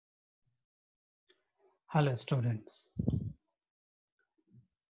Hello, students.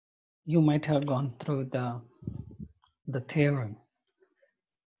 You might have gone through the theorem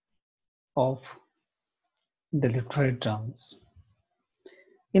of the literary terms.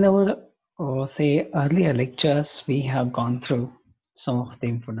 In our, say, earlier lectures, we have gone through some of the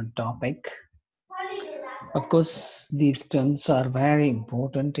important topic. Of course, these terms are very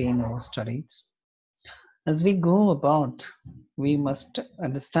important in our studies. As we go about, we must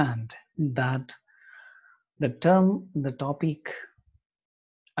understand that the topic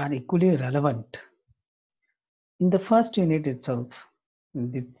are equally relevant. In the first unit itself,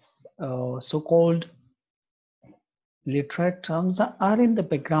 it's so-called literate terms are in the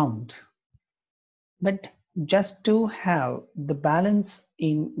background, but just to have the balance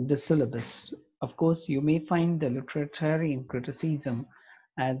in the syllabus. Of course, you may find the literary criticism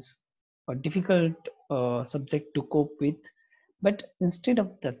as a difficult subject to cope with, but instead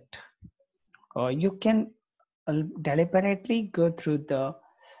of that, you can deliberately go through the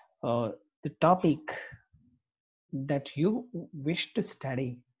topic that you wish to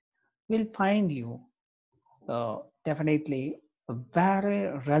study. Will find you definitely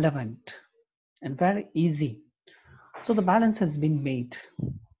very relevant and very easy. So the balance has been made.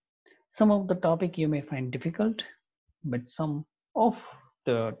 Some of the topic you may find difficult, but some of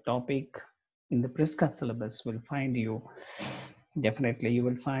the topic in the Prisca syllabus will find you definitely you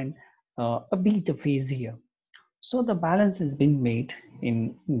will find a bit of easier. So the balance has been made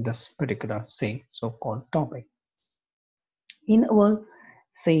in this particular say so-called topic. In our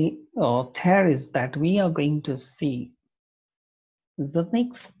say theories that we are going to see the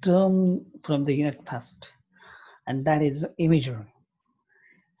next term from the unit first, and that is imagery.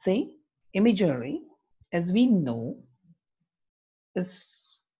 Say, imagery, as we know,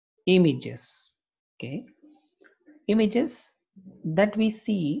 is images. Okay, images that we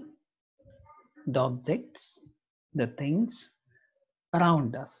see the objects, the things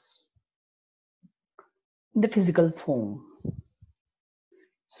around us, in the physical form.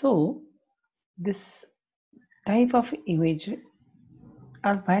 So, this type of image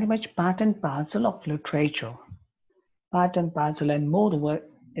are very much part and parcel of literature, part and parcel, and moreover,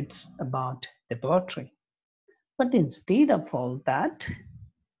 it's about the poetry. But instead of all that,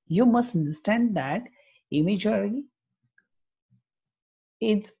 you must understand that imagery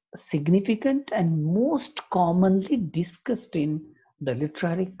is significant and most commonly discussed in the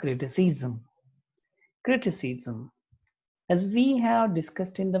literary criticism. Criticism, as we have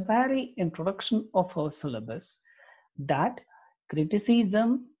discussed in the very introduction of our syllabus, that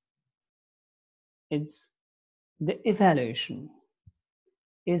criticism is the evaluation,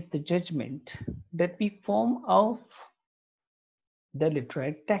 is the judgment that we form of the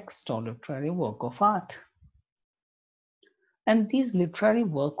literary text or literary work of art. And these literary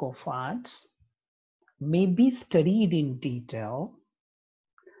work of arts may be studied in detail.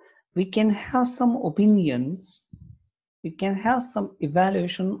 We can have some opinions, we can have some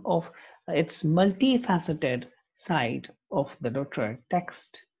evaluation of its multifaceted side of the literary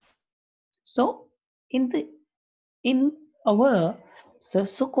text. So in the in our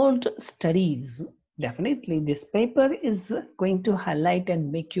so-called studies, definitely this paper is going to highlight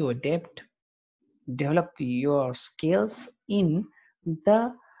and make you adept, develop your skills in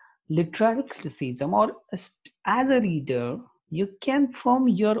the literary criticism, or as a reader you can form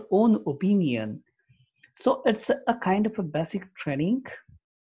your own opinion. So it's a kind of a basic training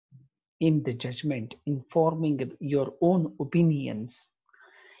in the judgment, in forming your own opinions,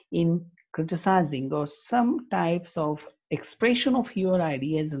 in criticizing or some types of expression of your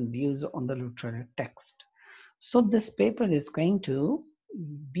ideas and views on the literary text. So this paper is going to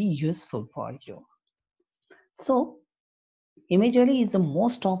be useful for you. So imagery is the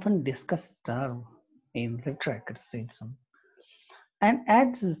most often discussed term in literary criticism, and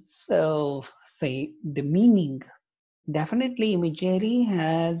adds say the meaning. Definitely imagery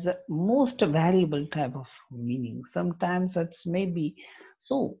has most variable type of meaning. Sometimes it's maybe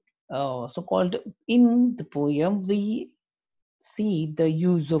so so called in the poem we see the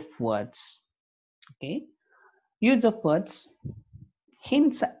use of words. Okay, use of words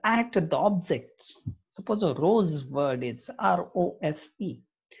hints at the objects. Suppose a rose word is rose.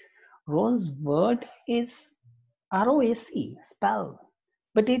 Rose word is rose spell,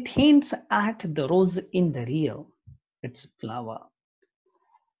 but it hints at the rose in the real, its flower.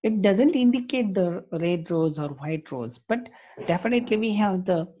 It doesn't indicate the red rose or white rose, but definitely we have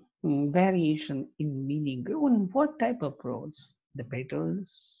the variation in meaning on what type of rose, the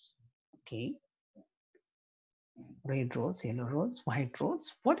petals. Okay, red rose, yellow rose, white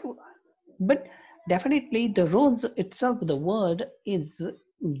rose, whatever. But definitely the rose itself, the word is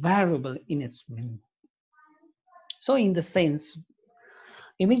variable in its meaning. So in the sense,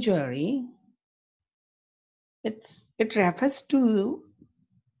 imagery, it refers to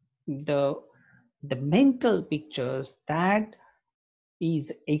the the mental pictures that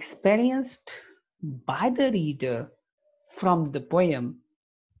is experienced by the reader from the poem.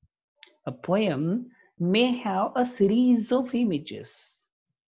 A poem may have a series of images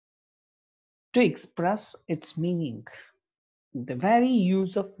to express its meaning. The very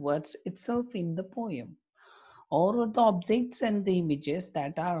use of words itself in the poem, or the objects and the images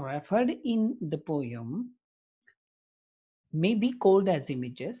that are referred in the poem, may be called as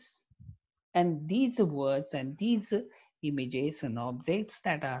images, and these words and these images and objects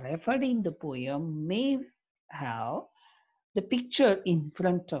that are referred in the poem may have the picture in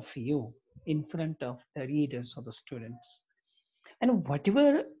front of you, in front of the readers or the students. And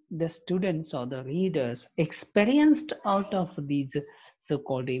whatever the students or the readers experienced out of these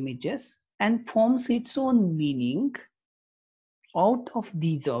so-called images and forms its own meaning out of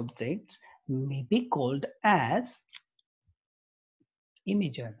these objects may be called as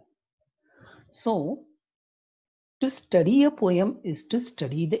imagery. So, to study a poem is to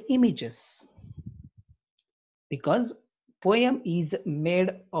study the images, because poem is made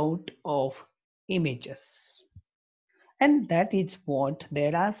out of images. And that is what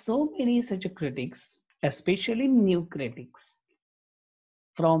there are so many such critics, especially new critics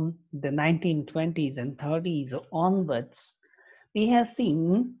from the 1920s and 30s onwards. We have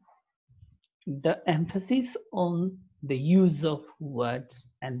seen the emphasis on the use of words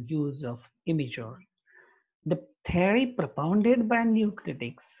and use of imagery. The theory propounded by new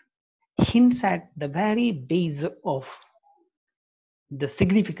critics hints at the very base of the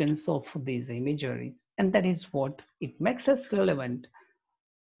significance of these imageries, and that is what it makes us relevant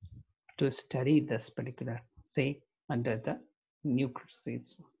to study this particular, say, under the new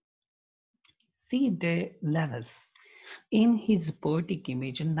criticism. C. de Lewis, in his poetic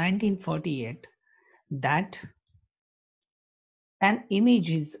image in 1948, that an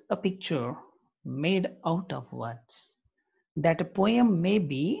image is a picture made out of words, that a poem may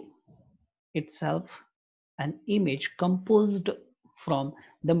be itself an image composed from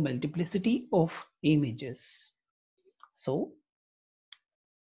the multiplicity of images. So,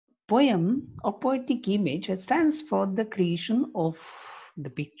 poem or poetic image stands for the creation of the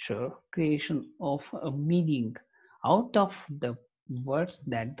picture, creation of a meaning out of the words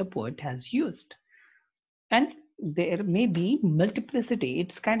that the poet has used. And there may be multiplicity,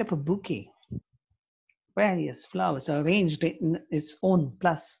 it's kind of a bouquet, various flowers arranged in its own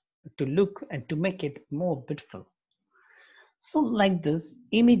plus to look and to make it more beautiful. So, like this,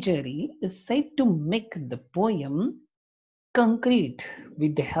 imagery is said to make the poem concrete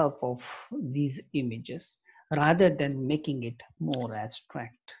with the help of these images rather than making it more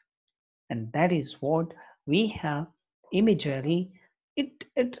abstract. And that is what we have imagery.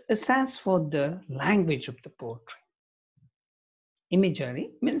 It stands for the language of the poetry.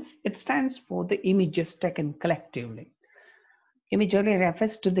 Imagery means it stands for the images taken collectively. Imagery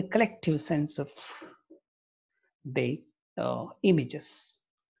refers to the collective sense of the images.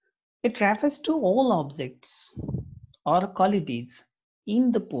 It refers to all objects or qualities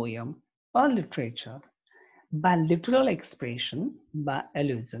in the poem or literature by literal expression, by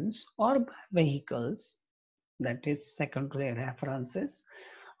allusions, or by vehicles, that is, secondary references,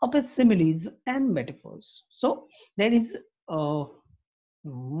 or by similes and metaphors. So there is a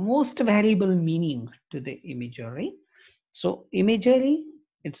most variable meaning to the imagery. So imagery,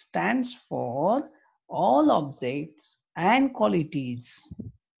 it stands for all objects and qualities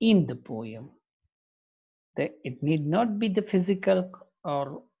in the poem. It need not be the physical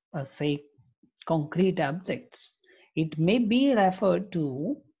or say concrete objects. It may be referred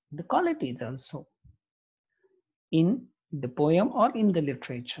to the qualities also in the poem or in the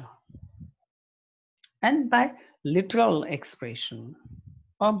literature. And by literal expression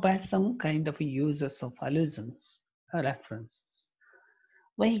or by some kind of uses of allusions, references.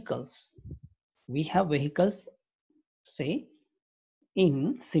 Vehicles. We have vehicles, say,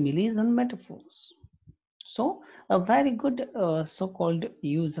 in similes and metaphors. So, a very good so-called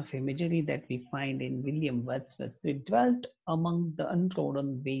use of imagery that we find in William Wordsworth. It dwelt among the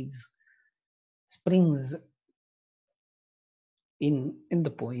untrodden ways, springs in the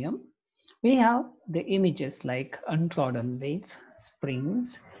poem. We have the images like untrodden ways,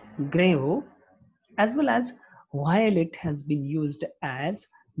 springs, grave, as well as violet has been used as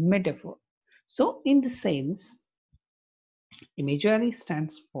metaphor. So, in the sense, imagery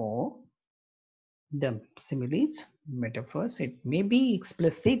stands for the similes, metaphors. It may be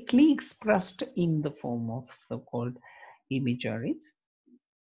explicitly expressed in the form of so-called imageries.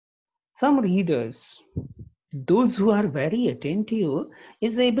 Some readers those who are very attentive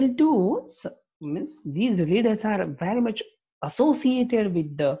is able to means these readers are very much associated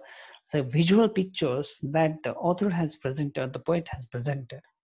with the say, visual pictures that the author has presented, the poet has presented.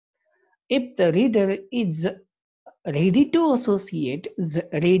 If the reader is ready to associate, is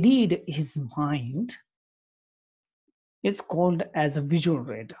readied his mind, it's called as a visual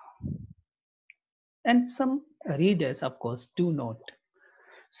reader. And some readers, of course, do not.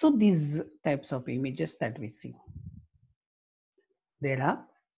 So these types of images that we see. There are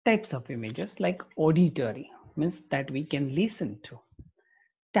types of images like auditory, means that we can listen to.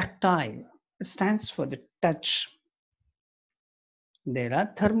 Tactile, it stands for the touch. There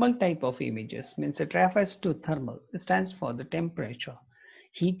are thermal type of images, means it refers to thermal, it stands for the temperature,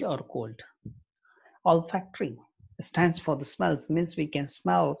 heat or cold. Olfactory stands for the smells, means we can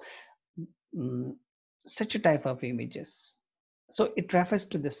smell mm, such a type of images. So it refers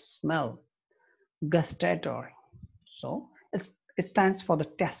to the smell. Gustatory, so it stands for the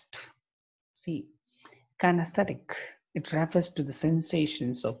taste. See, kinesthetic, it refers to the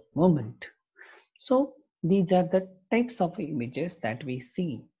sensations of movement. So these are the types of images that we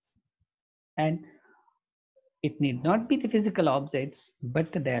see, and it need not be the physical objects,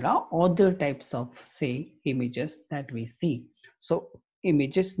 but there are other types of say images that we see. So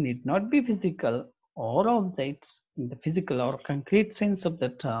images need not be physical or objects in the physical or concrete sense of the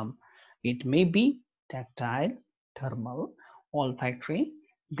term. It may be tactile, thermal, olfactory,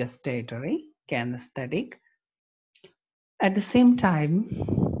 gustatory, kinesthetic. At the same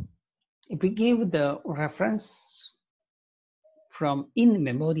time, if we give the reference from In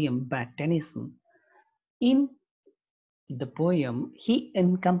Memoriam by Tennyson, in the poem, he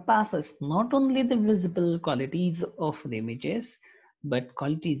encompasses not only the visible qualities of the images, but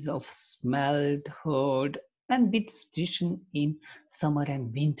qualities of smelled, heard, and with station in summer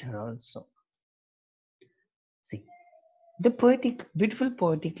and winter also. See, the poetic, beautiful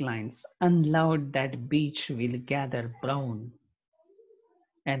poetic lines, unloud that beach will gather brown,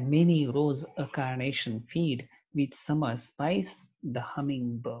 and many rose a carnation feed with summer spice the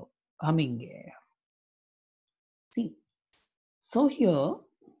humming air. See, so here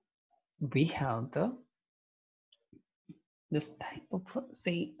we have the this type of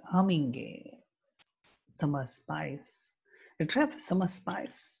say humming air, summer spice. It refers summer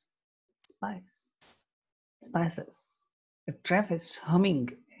spice, spices. It refers humming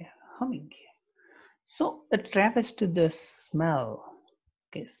air. So it refers to the smell,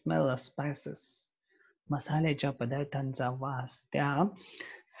 okay, smell of spices. मसाल्याच्या पदार्थांचा वास त्या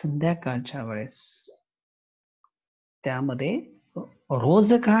संध्याकाळच्या वेळेस त्यामध्ये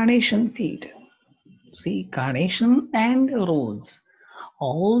रोज carnation feed. See, carnation and rose,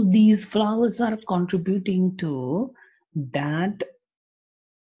 all these flowers are contributing to that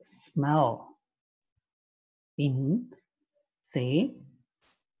smell. In say,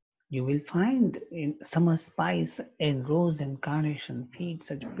 you will find in summer spice and rose and carnation feed,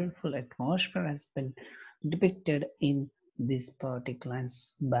 such beautiful atmosphere has been depicted in these poetic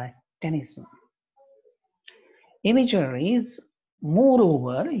lines by Tennyson. Imagery is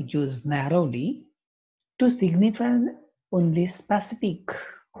moreover used narrowly to signify only specific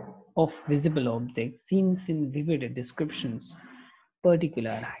of visible objects, scenes in vivid descriptions,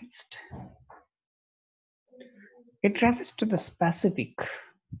 particularized. It refers to the specific,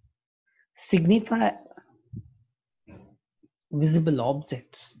 signify visible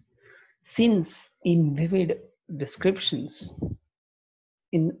objects, scenes in vivid descriptions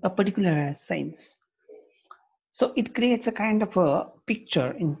in a particular sense. So it creates a kind of a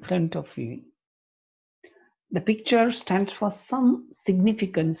picture in front of you. The picture stands for some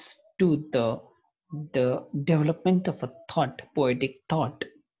significance to the development of a thought, poetic thought,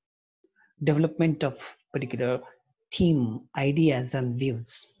 development of particular theme, ideas, and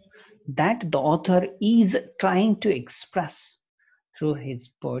views that the author is trying to express through his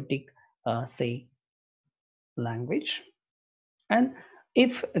poetic, say, language. And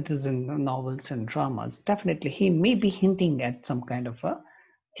if it is in novels and dramas, definitely he may be hinting at some kind of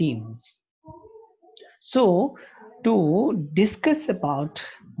themes. So, to discuss about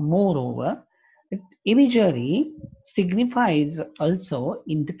moreover, imagery signifies also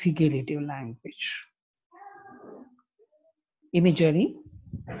in the figurative language. Imagery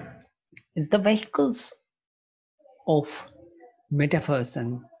is the vehicles of metaphors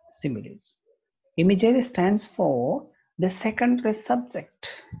and similes. Imagery stands for the secondary subject.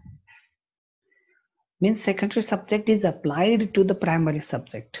 Means secondary subject is applied to the primary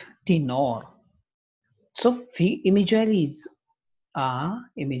subject, tenor. So imagery are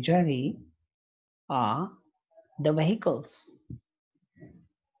the vehicles,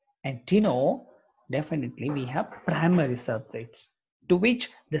 and tenor definitely we have primary subjects to which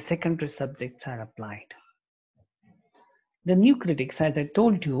the secondary subjects are applied. The new critics, as I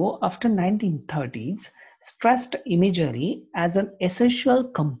told you, after 1930s, stressed imagery as an essential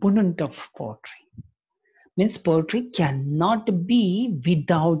component of poetry. Means poetry cannot be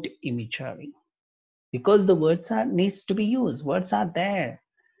without imagery because the words are needs to be used. Words are there.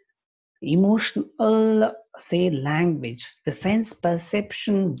 Emotional, say, language, the sense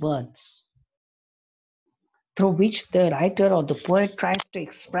perception words through which the writer or the poet tries to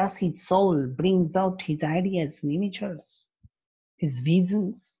express his soul, brings out his ideas and images, his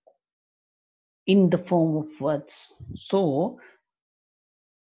visions in the form of words. So,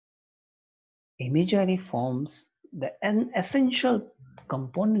 imagery forms an essential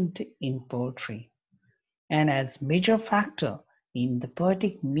component in poetry and as major factor in the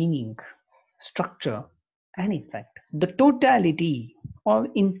poetic meaning, structure, and effect. The totality, or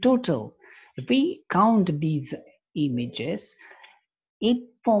in total, if we count these images, it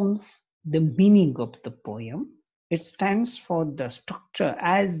forms the meaning of the poem. It stands for the structure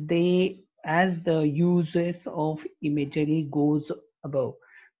as the uses of imagery goes above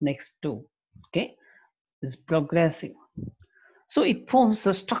next to. Okay, is progressive. So it forms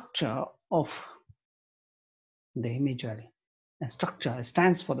the structure of the imagery. And structure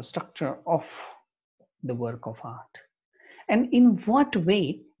stands for the structure of the work of art. And in what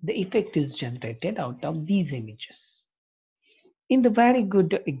way the effect is generated out of these images. In the very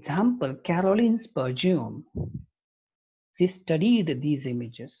good example, Caroline Spurgeon, she studied these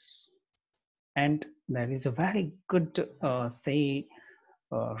images. And there is a very good,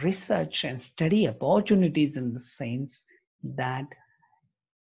 research and study opportunities in the sense that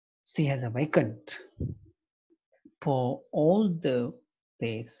she has awakened for all the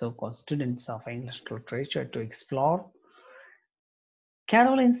so-called students of English literature to explore.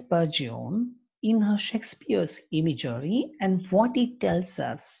 Caroline Spurgeon in her Shakespeare's imagery and what it tells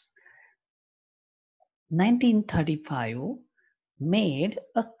us, 1935 made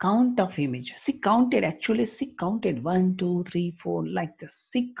a count of images. She counted 1, 2, 3, 4 like this.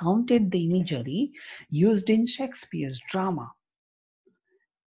 She counted the imagery used in Shakespeare's drama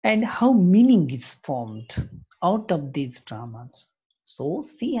and how meaning is formed out of these dramas. So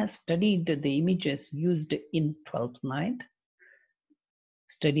she has studied the images used in Twelfth Night,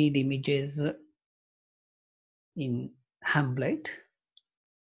 studied images in Hamlet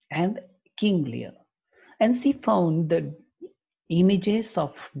and King Lear, and she found the images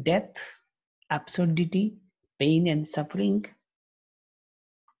of death, absurdity, pain, and suffering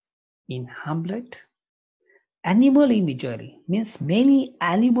in Hamlet. Animal imagery means many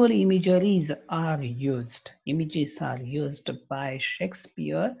animal imageries are used. Images are used by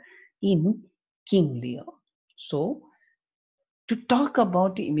Shakespeare in King Lear. So, to talk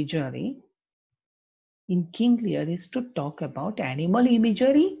about imagery in King Lear is to talk about animal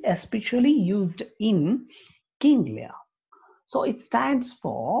imagery, especially used in King Lear. So, it stands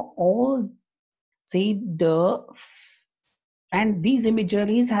for all, say, and these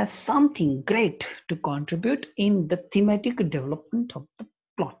imageries has something great to contribute in the thematic development of the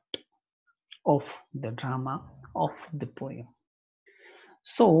plot of the drama of the poem.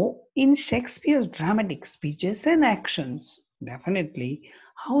 So, in Shakespeare's dramatic speeches and actions, definitely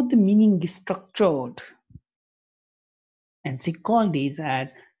how the meaning is structured, and she called these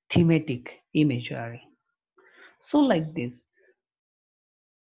as thematic imagery. So, like this,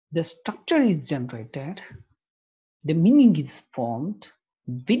 the structure is generated, the meaning is formed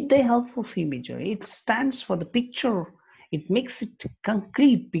with the help of imagery. It stands for the picture, it makes it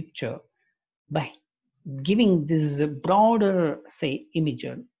concrete picture by giving this broader, say,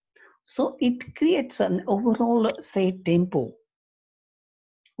 imagery. So it creates an overall, say, tempo,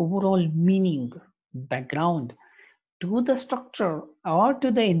 overall meaning, background to the structure or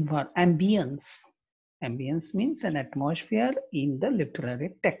to the ambience. Ambience means an atmosphere in the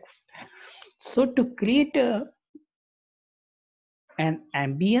literary text. So to create an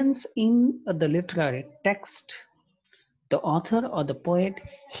ambience in the literary text, the author or the poet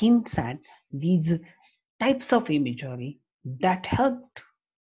hints at these types of imagery that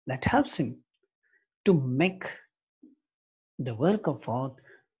helps him to make the work of art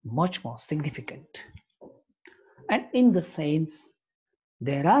much more significant. And in the sense,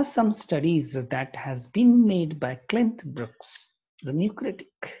 there are some studies that has been made by Clint Brooks, the new critic,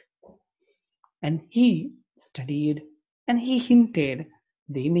 and he studied and he hinted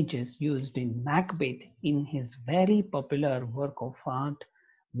the images used in Macbeth in his very popular work of art,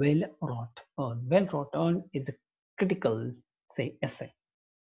 Well Wrought On. Well Wrought On is a critical, say, essay.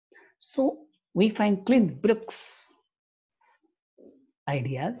 So we find Clint Brooks'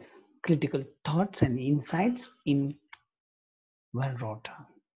 ideas critical thoughts and insights in well wrought.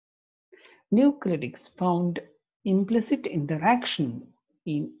 New critics found implicit interaction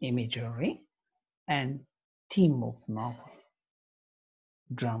in imagery and theme of novel,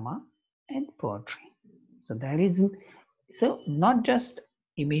 drama, and poetry. So there is not just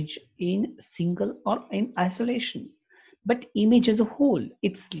image in single or in isolation, but image as a whole,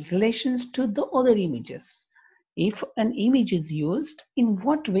 its relations to the other images. If an image is used, in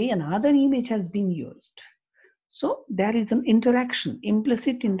what way another image has been used. So there is an interaction,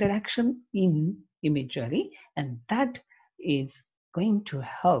 implicit interaction in imagery, and that is going to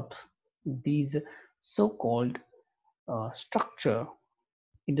help these so-called structure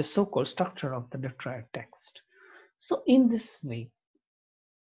in the so-called structure of the literary text. So in this way,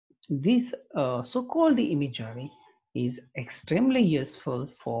 this so-called imagery is extremely useful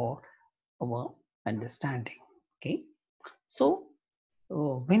for our understanding. Okay, so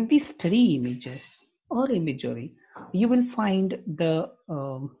when we study images or imagery, you will find the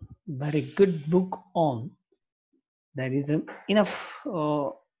very good book on there is enough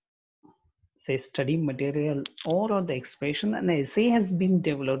say study material or the expression. An essay has been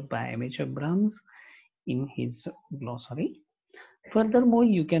developed by Amateur Brahms in his glossary. Furthermore,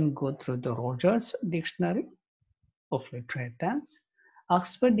 you can go through the Rogers Dictionary of Literary Terms,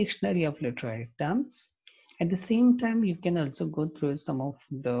 Oxford Dictionary of Literary Terms. At the same time, you can also go through some of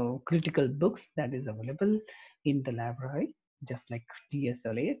the critical books that is available in the library, just like T.S.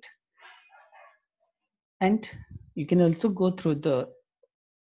 Eliot. And you can also go through the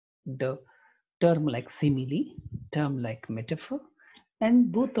term like simile, term like metaphor,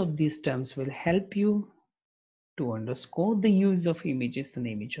 and both of these terms will help you to underscore the use of images and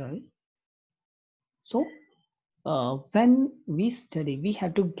imagery. So when we study, we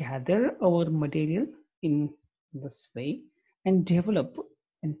have to gather our material in this way and develop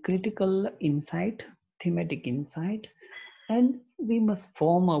a critical insight, thematic insight, and we must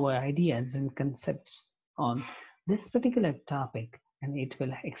form our ideas and concepts on this particular topic, and it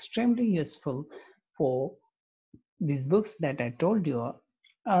will extremely useful for these books that I told you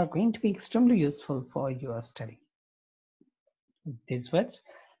are going to be extremely useful for your study. These words.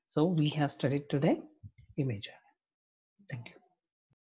 So we have studied today imagery. Thank you.